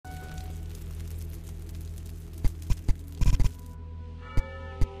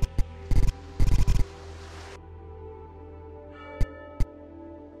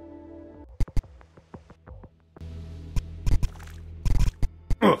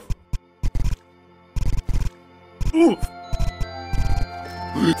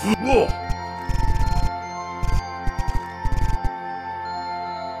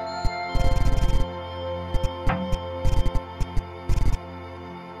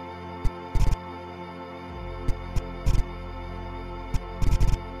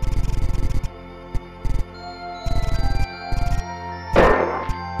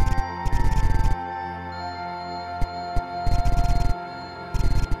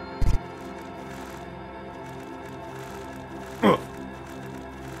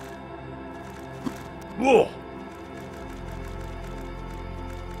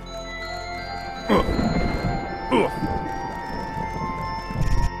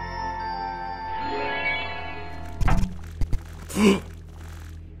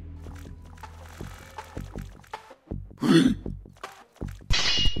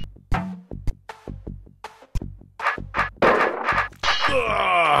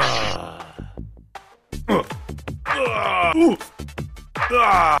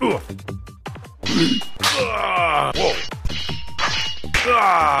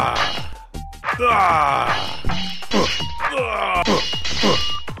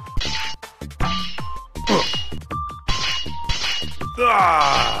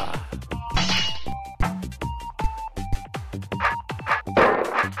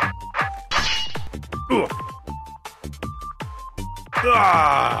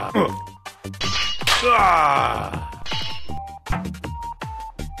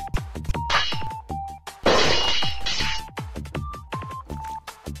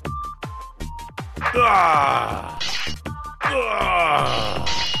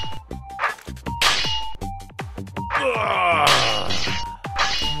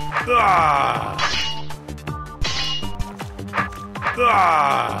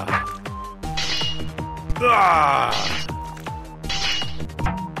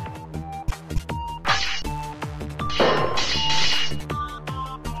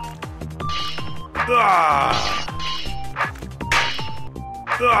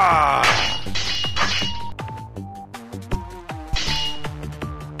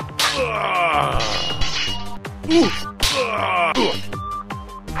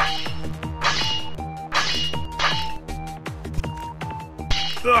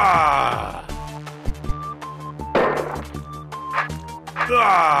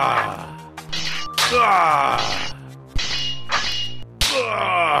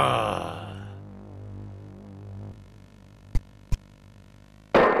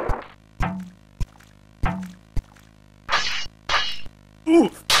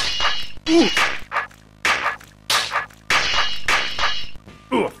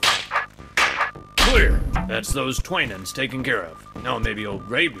Clear. That's those Twainans taken care of. Now maybe old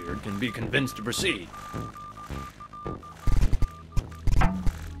Graybeard can be convinced to proceed.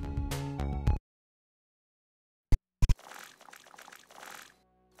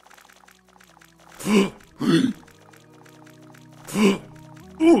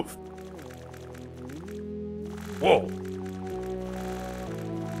 Whoa.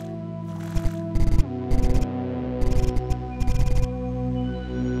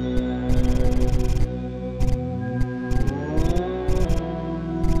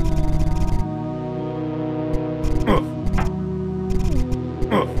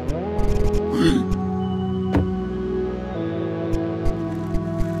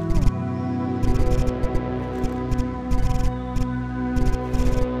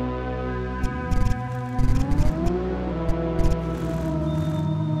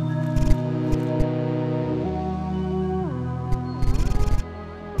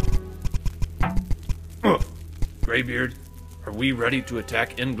 Graybeard, are we ready to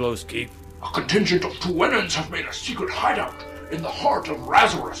attack Inglow's Keep? A contingent of Tuenans have made a secret hideout in the heart of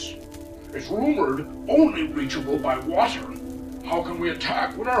Razarus. It's rumored only reachable by water. How can we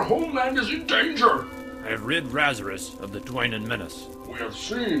attack when our homeland is in danger? I have rid Razarus of the Twainan menace. We have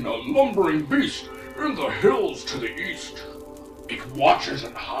seen a lumbering beast in the hills to the east. It watches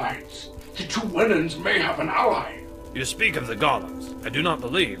and hides. The Tuenans may have an ally. You speak of the golems. I do not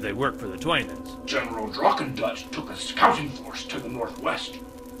believe they work for the Twainans. General Drakendut took a scouting force to the northwest.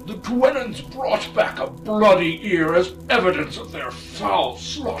 The Tuenans brought back a bloody ear as evidence of their foul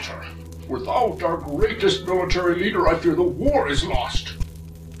slaughter. Without our greatest military leader, I fear the war is lost.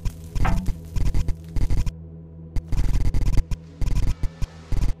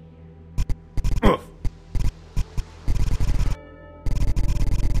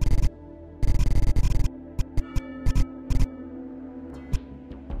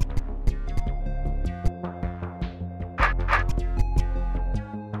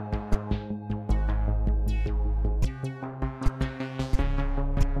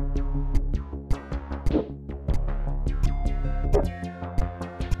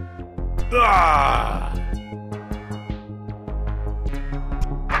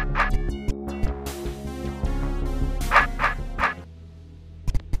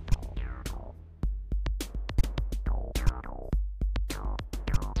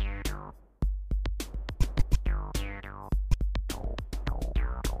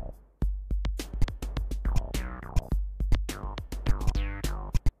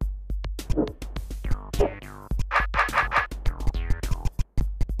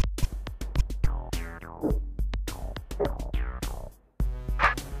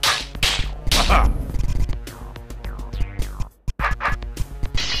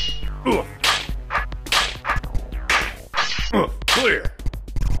 Clear.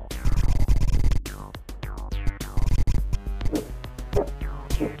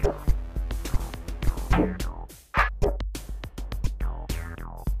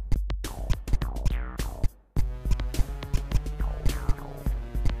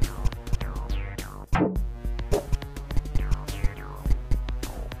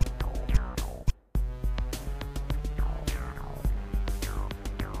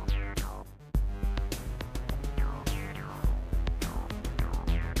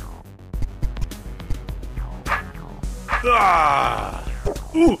 Ah!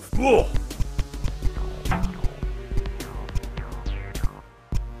 Oof! Whoa!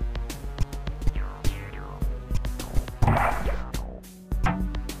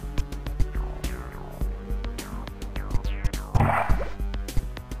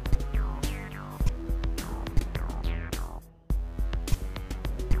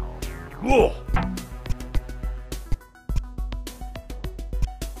 Whoa!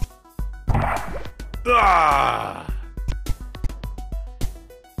 Ah!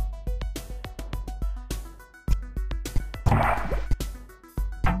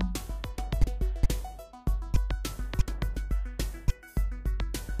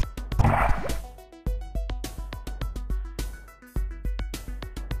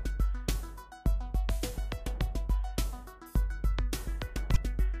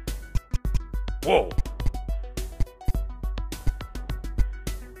 Whoa!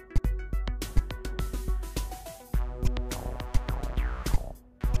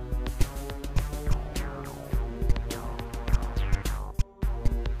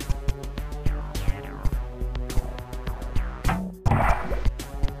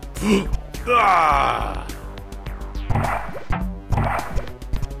 Ah!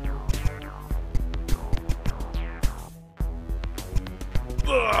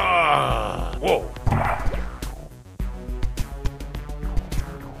 Ah! Whoa!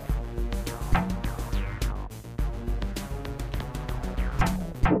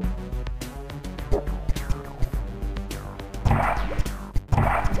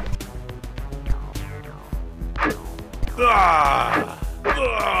 Ah!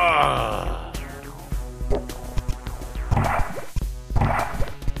 Ah!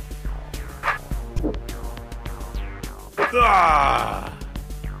 Ah!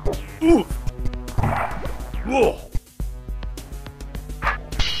 Ooh! Whoa!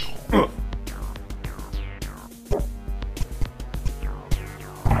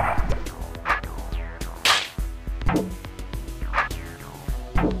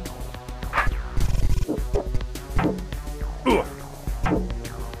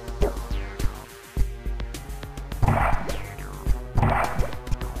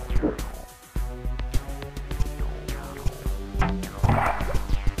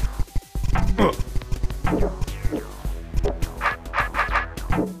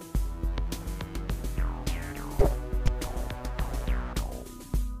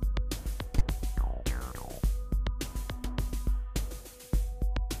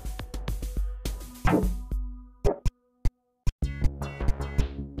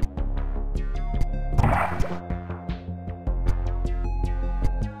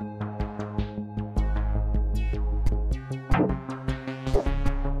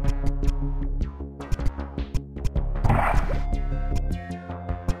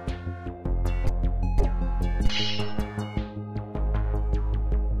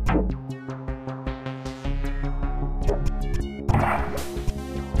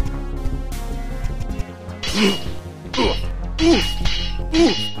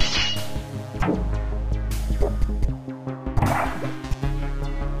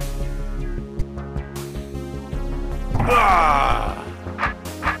 Ah!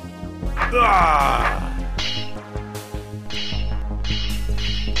 Ah!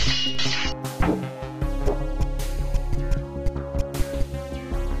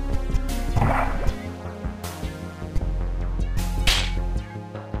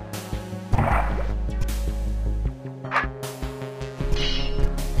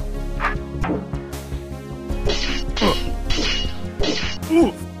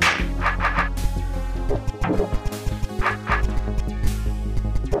 Ooh!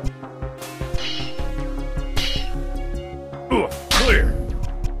 Clear!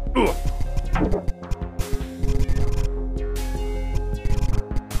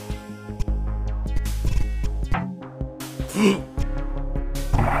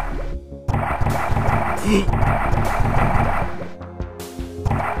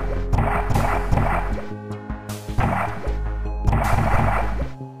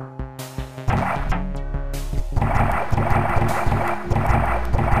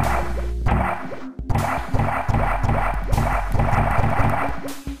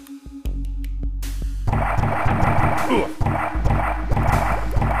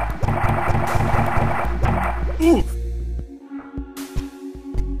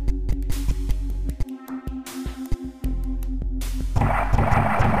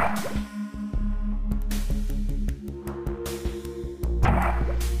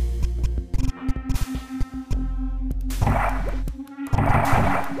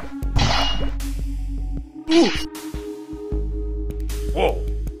 Whoa.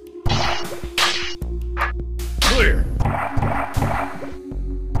 Clear.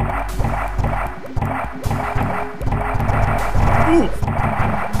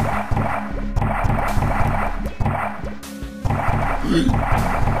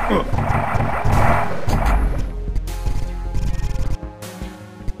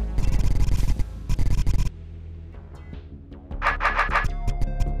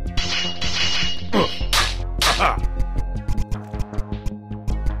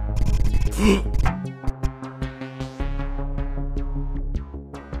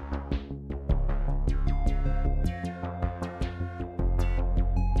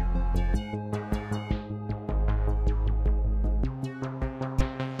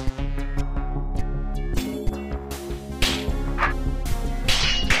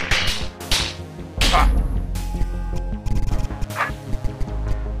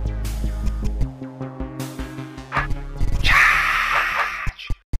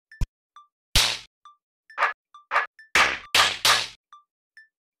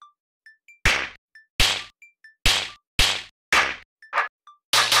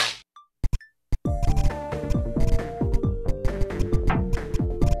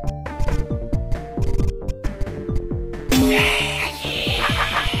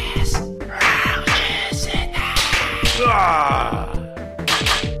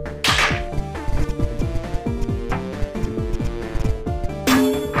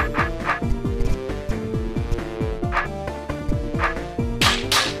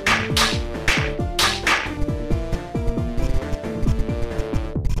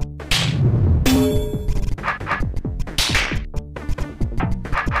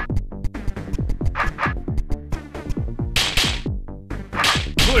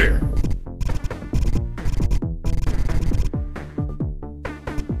 Clear.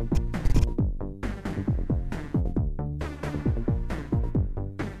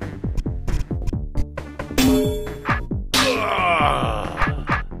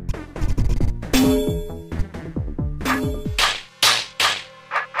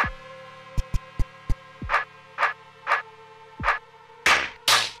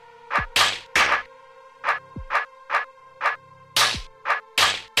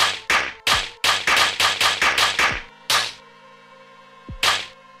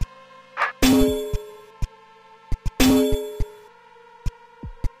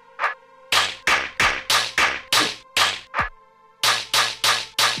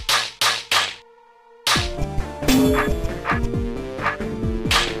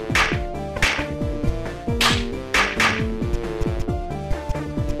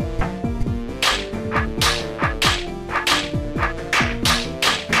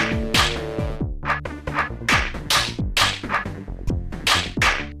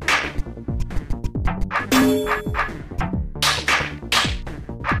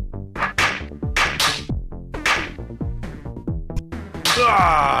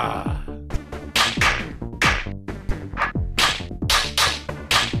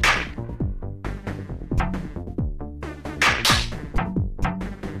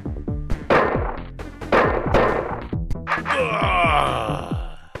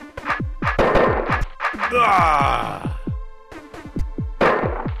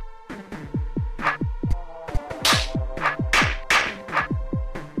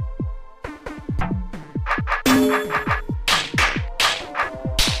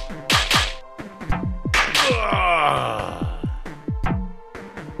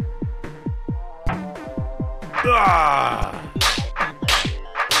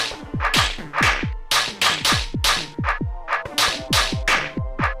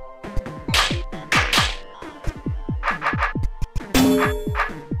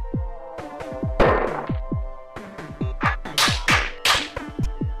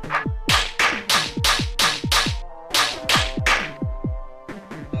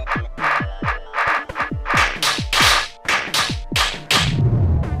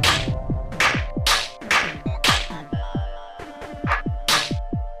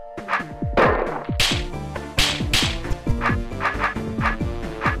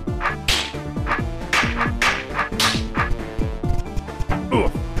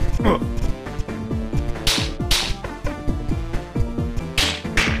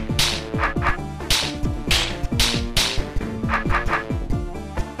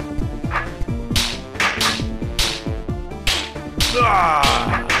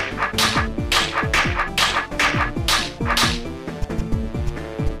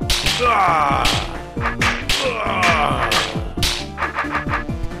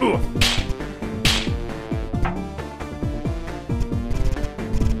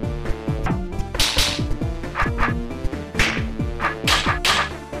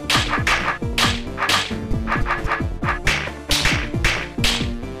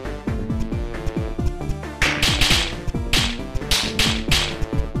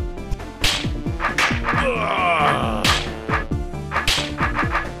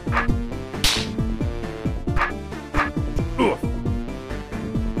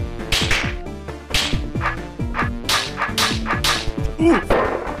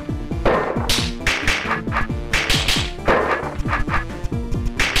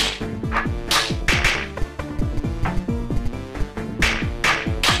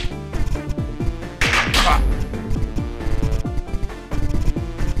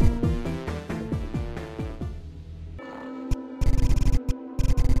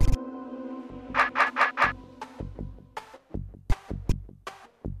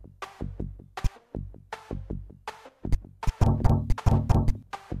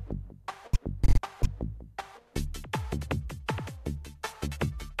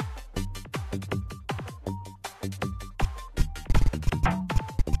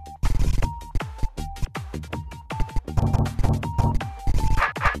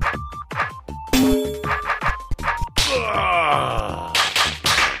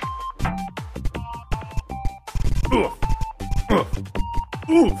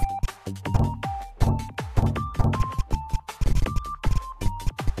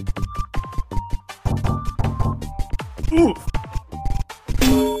 Oof.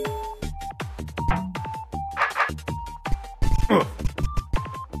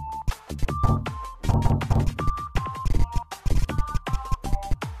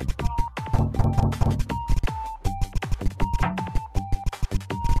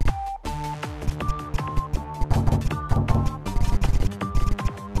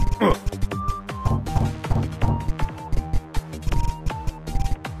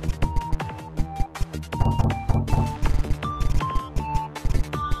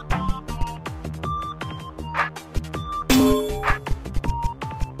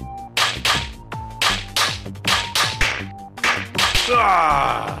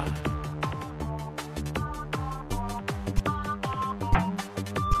 Ah!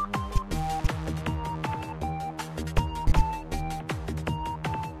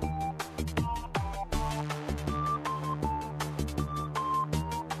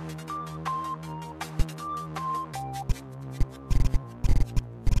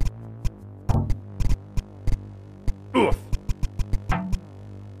 Oof.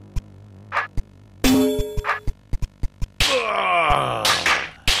 Ah!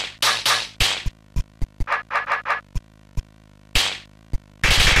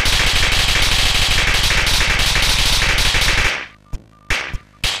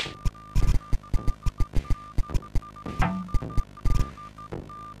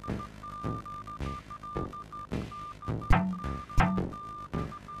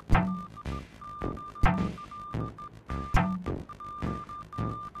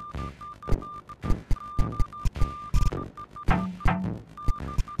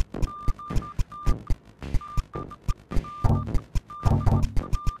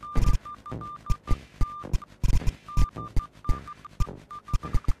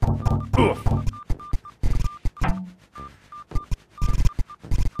 Oof.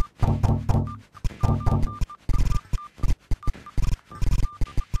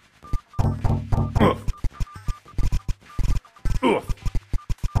 Oof.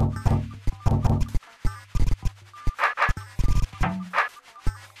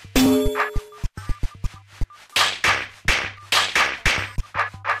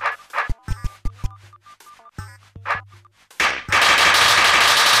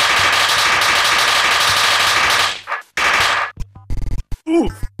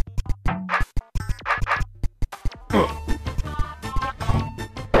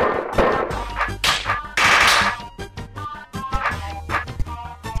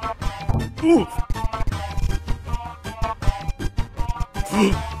 Oof.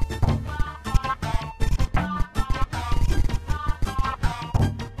 Oof.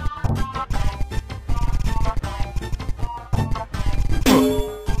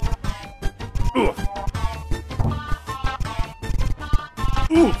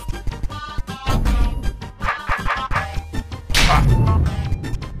 Oof.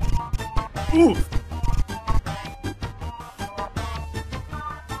 Oof.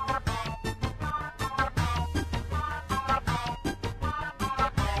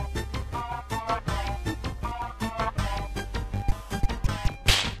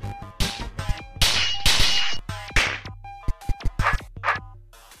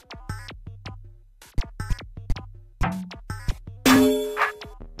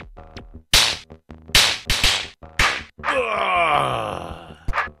 Ah!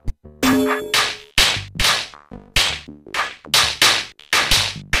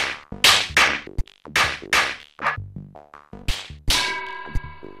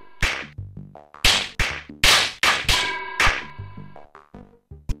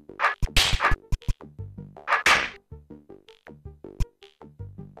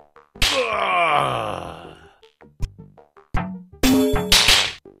 Ah!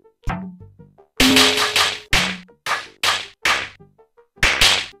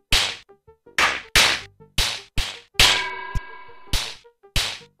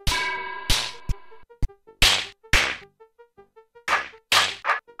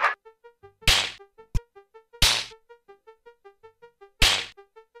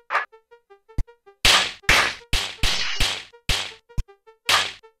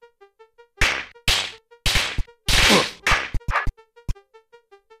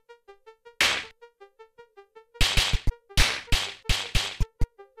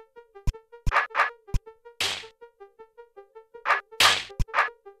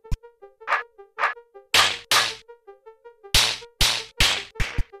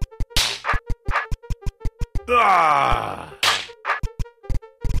 Ah!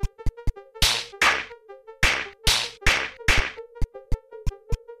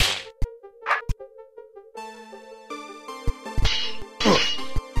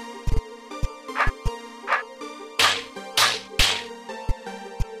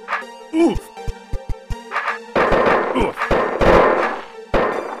 Oof! Oof!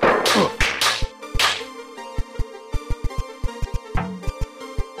 Oof!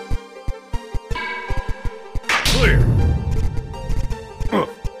 Clear! Oof!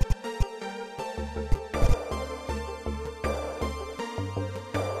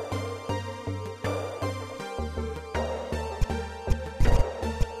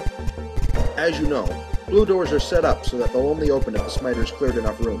 As you know, blue doors are set up so that they'll only open if the smiter's cleared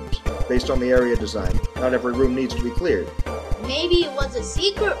enough rooms. Based on the area design, not every room needs to be cleared. Maybe it was a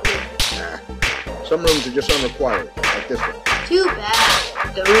secret room. Nah. Some rooms are just unrequired, like this one. Too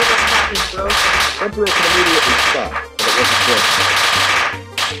bad. The room must have been broken. Gunthro can immediately spot that it wasn't broken.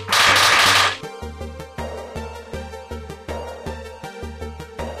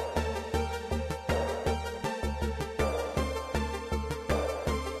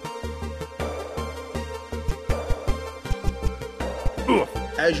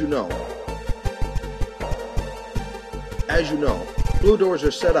 As you know, blue doors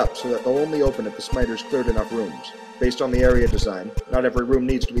are set up so that they'll only open if the smiter's cleared enough rooms. Based on the area design, not every room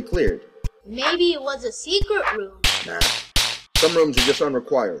needs to be cleared. Maybe it was a secret room. Nah. Some rooms are just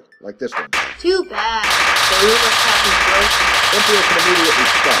unrequired, like this one. Too bad. The room must have been broken. Gunthro can immediately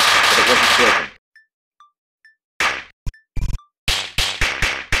spot that it wasn't broken.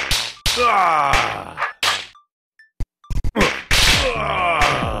 Ah!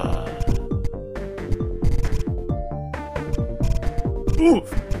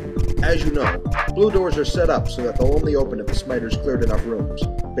 Oof! As you know, blue doors are set up so that they'll only open if the smiter's cleared enough rooms.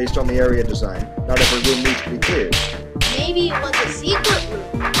 Based on the area design, not every room needs to be cleared. Maybe it was a secret room.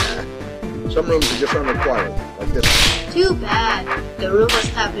 Nah. Some rooms are just unrequired, like this one. Too bad. The room must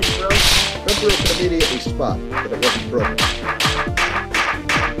have been broken. Gunthro can immediately spot that it wasn't broken.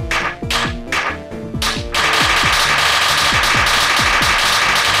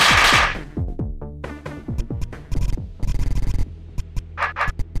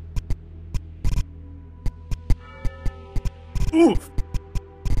 Oof!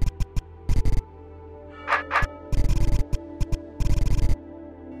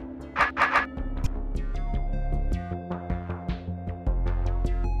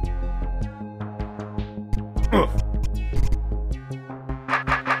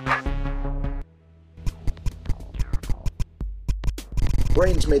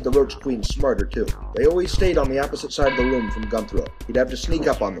 Brains made the Roach Queen smarter too. They always stayed on the opposite side of the room from Gunthro. He'd have to sneak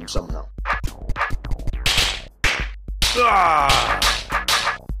up on them somehow. Ah!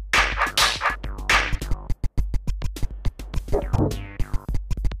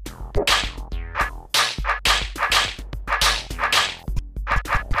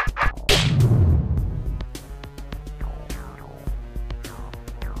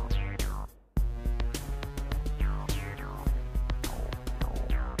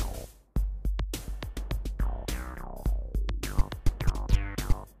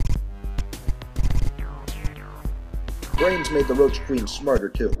 Brains made the Roach Queen smarter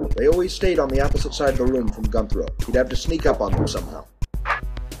too. They always stayed on the opposite side of the room from Gunthro. He'd have to sneak up on them somehow.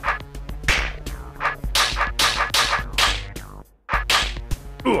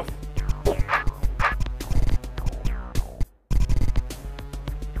 Oof!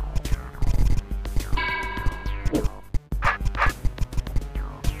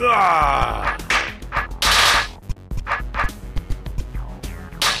 Ah!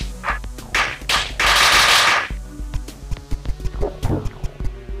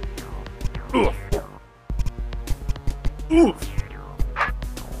 Oof! Oof!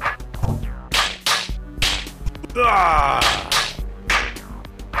 Ah!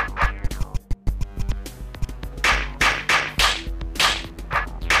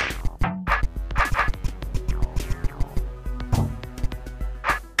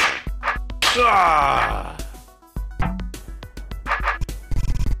 Ah!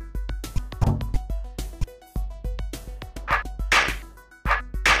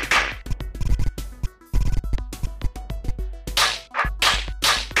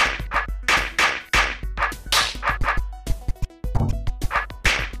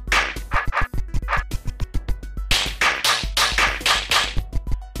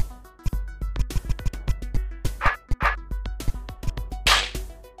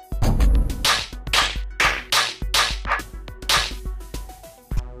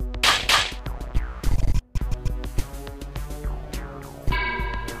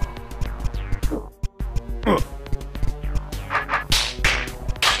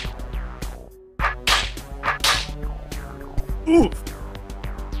 Oof!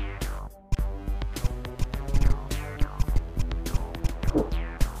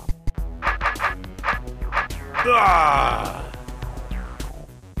 Ah!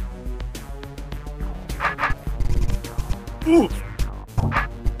 Oof.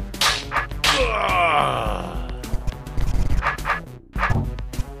 Ah.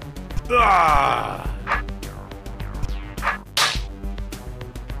 Ah.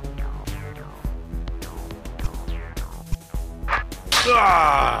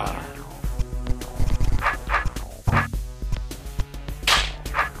 Ah.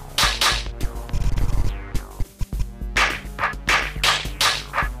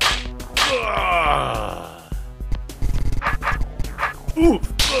 Oof.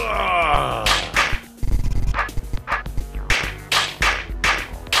 Ah.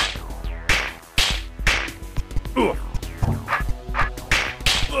 Oof.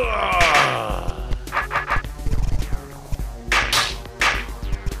 Ah.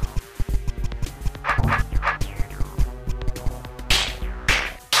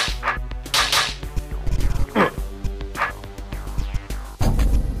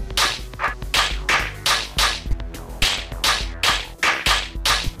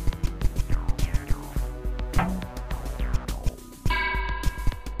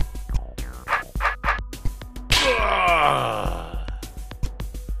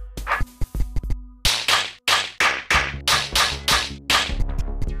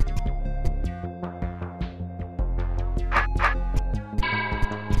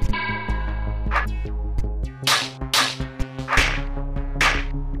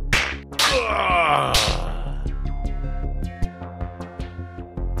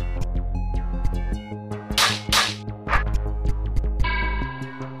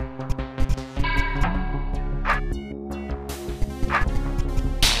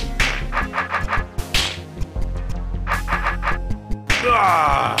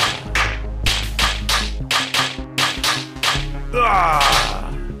 Ah! Ah!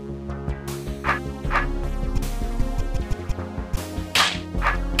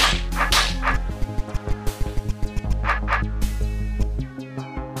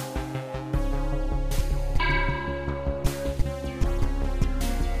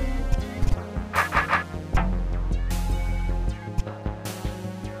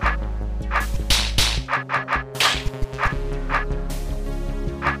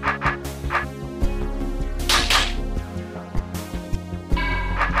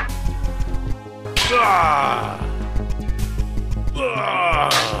 Ah! Ah!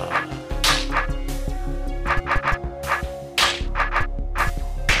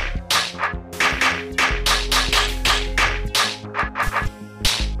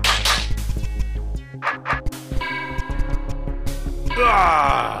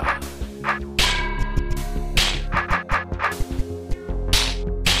 Ah!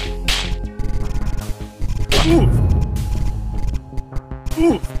 Oof!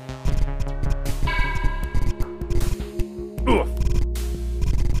 Oof! Oof!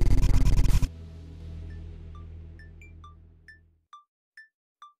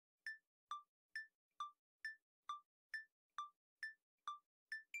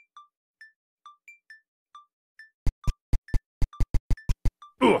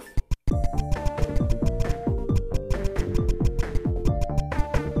 Oof!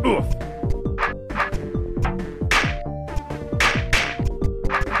 Oof!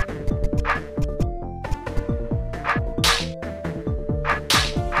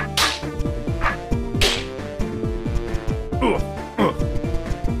 Oof!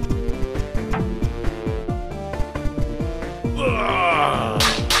 Ah!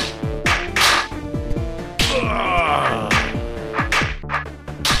 Ah!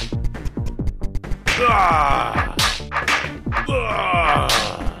 Ah! Ah!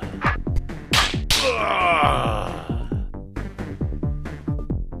 Ah!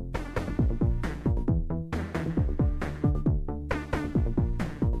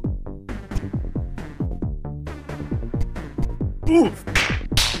 Oof!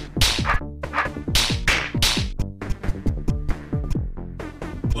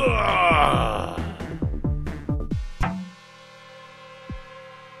 Ah!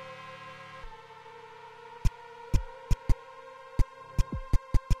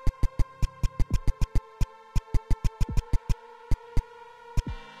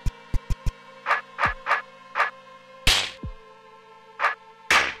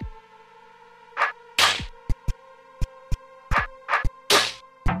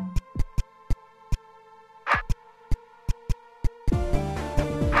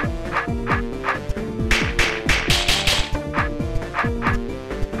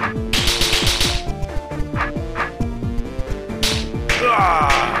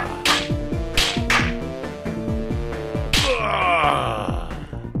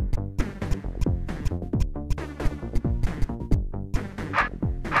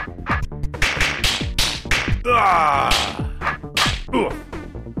 Ah! Oof.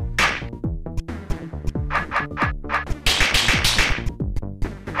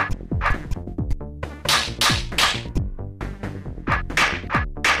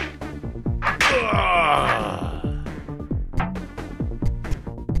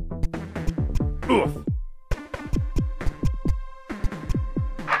 Oof.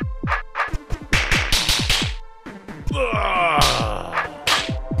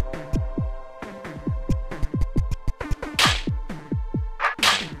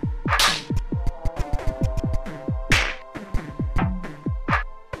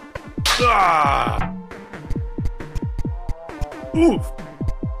 Oof.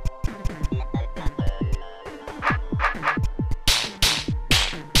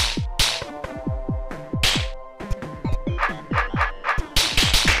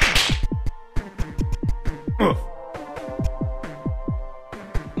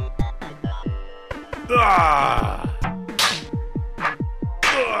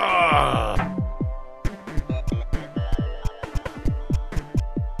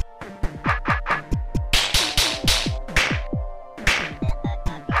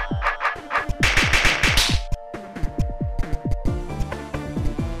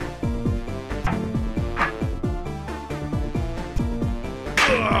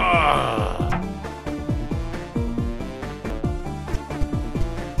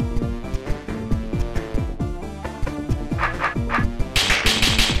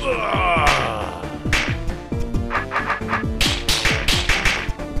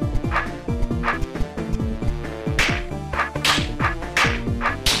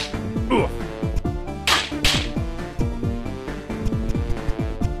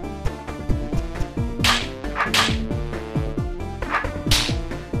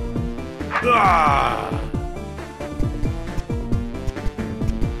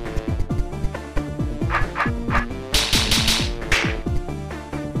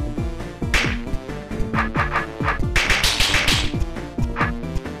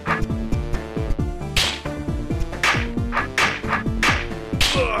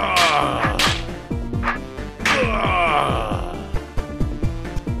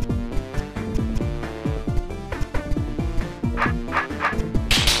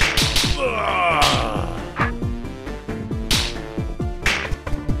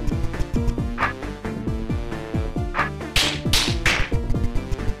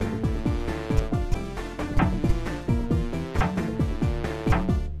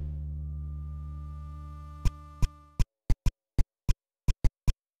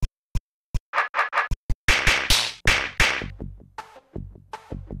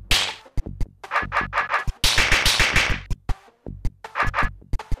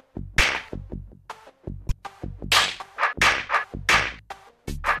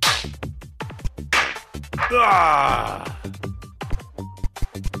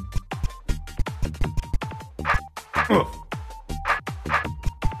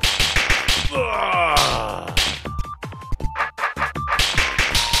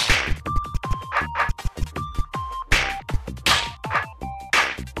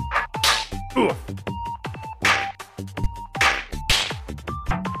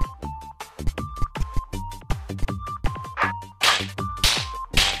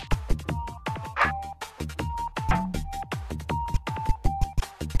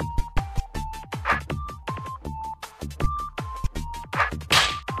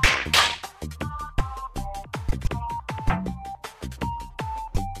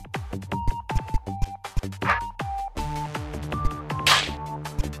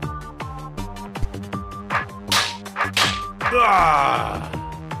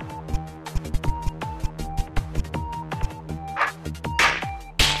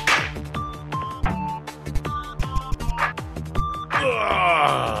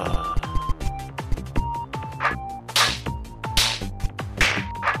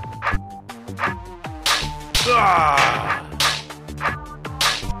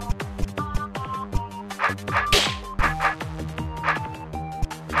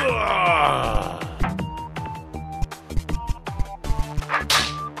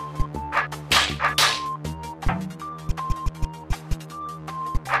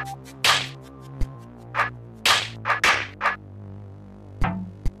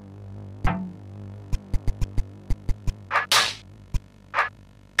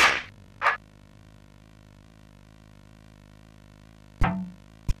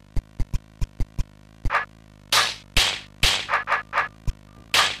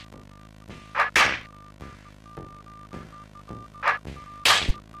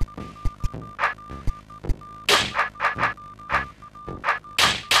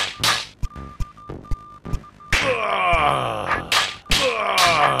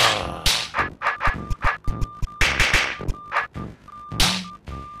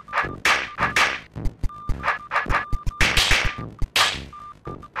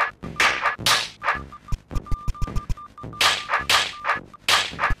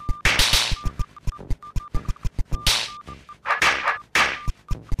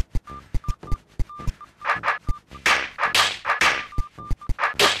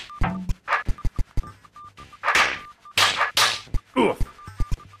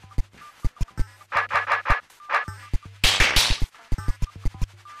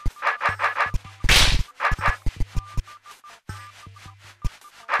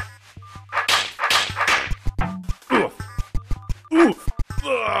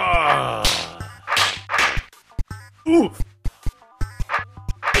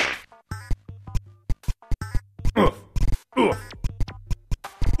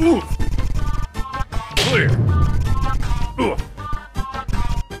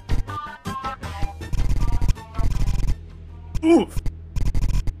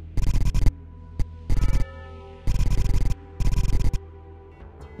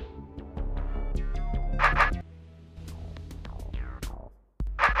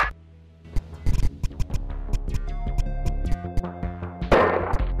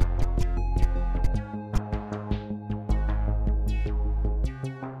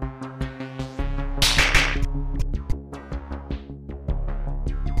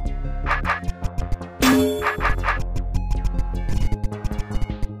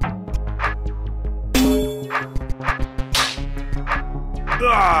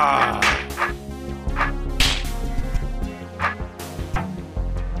 Ah!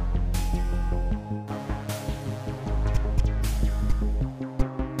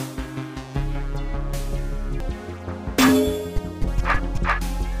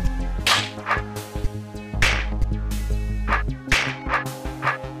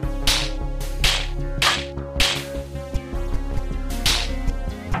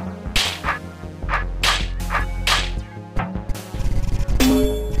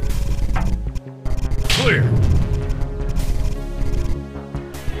 Clear.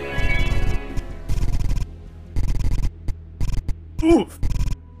 Oof.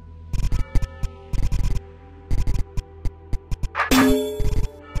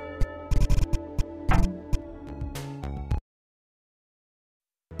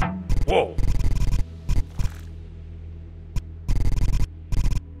 Whoa.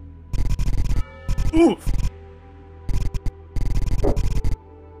 Oof.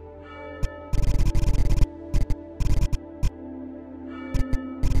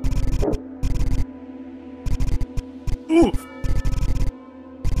 Oof.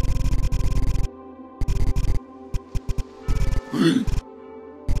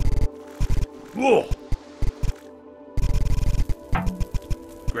 Whoa.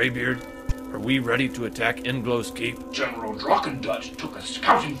 Greybeard, are we ready to attack Inglow's Keep? General Drakendut took a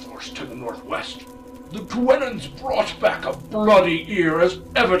scouting force to the northwest. The Tuenans brought back a bloody ear as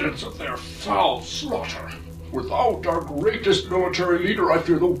evidence of their foul slaughter. Without our greatest military leader, I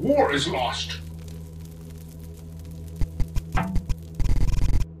fear the war is lost.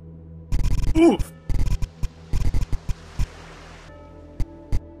 Oof.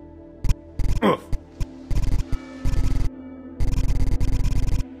 Oof.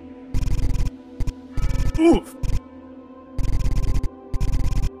 Oof.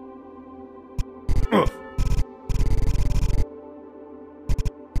 Oof.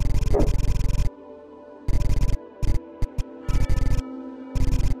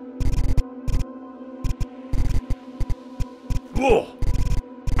 Whoa.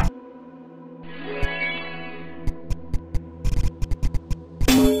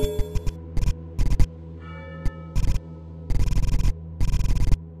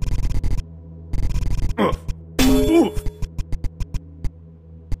 Oof.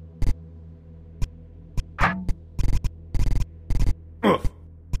 Oof. Oof.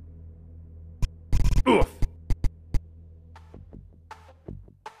 Oof.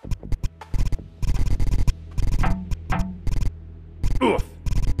 Oof.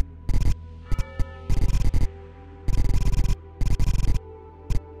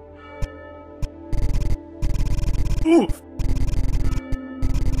 Oof. Oof.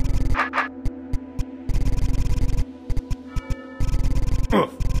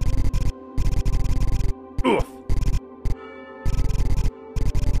 Oof. Oof.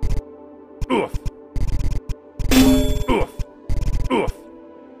 Oof. Oof. Oof. Oof.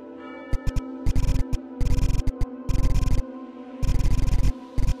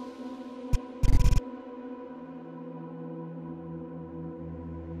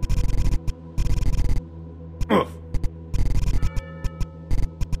 Oof.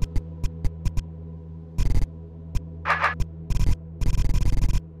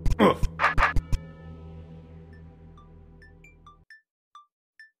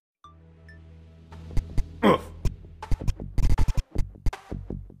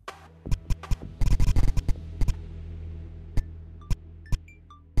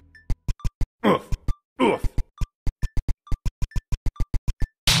 Oof. Oof.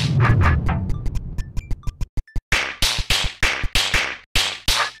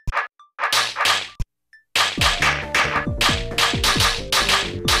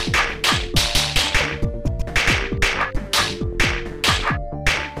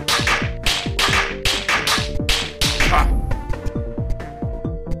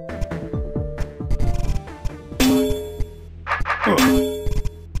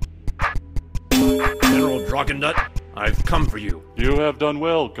 General Drakendut, I've come for you. You have done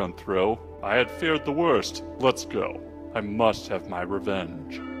well, Gunthro. I had feared the worst. Let's go. I must have my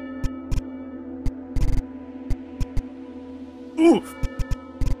revenge. Oof.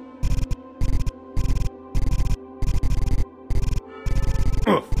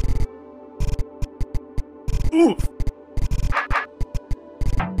 Oof. Oof.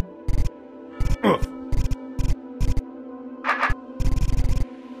 Oof.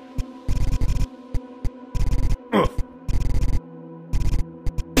 Oof.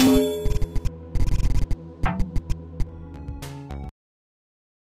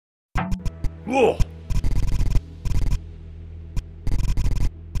 Whoa.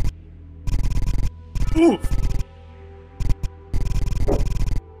 Oof.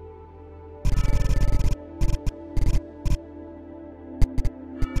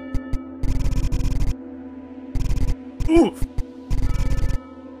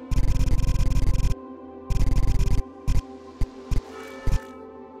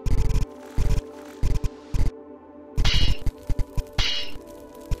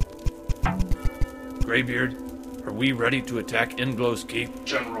 Greybeard? Are we ready to attack Inglow's keep?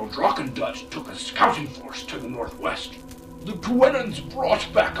 General Drakendut took a scouting force to the northwest. The Gwennans brought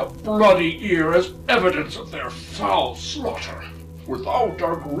back a bloody ear as evidence of their foul slaughter. Without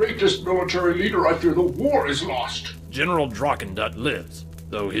our greatest military leader, I fear the war is lost. General Drakendut lives,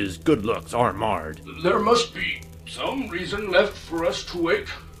 though his good looks are marred. There must be some reason left for us to wait.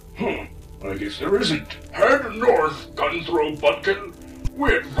 I guess there isn't. Head north, Gunthro Budkin.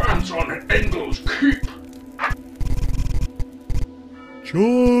 We advance on Englow's keep.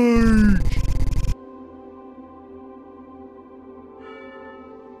 Charge!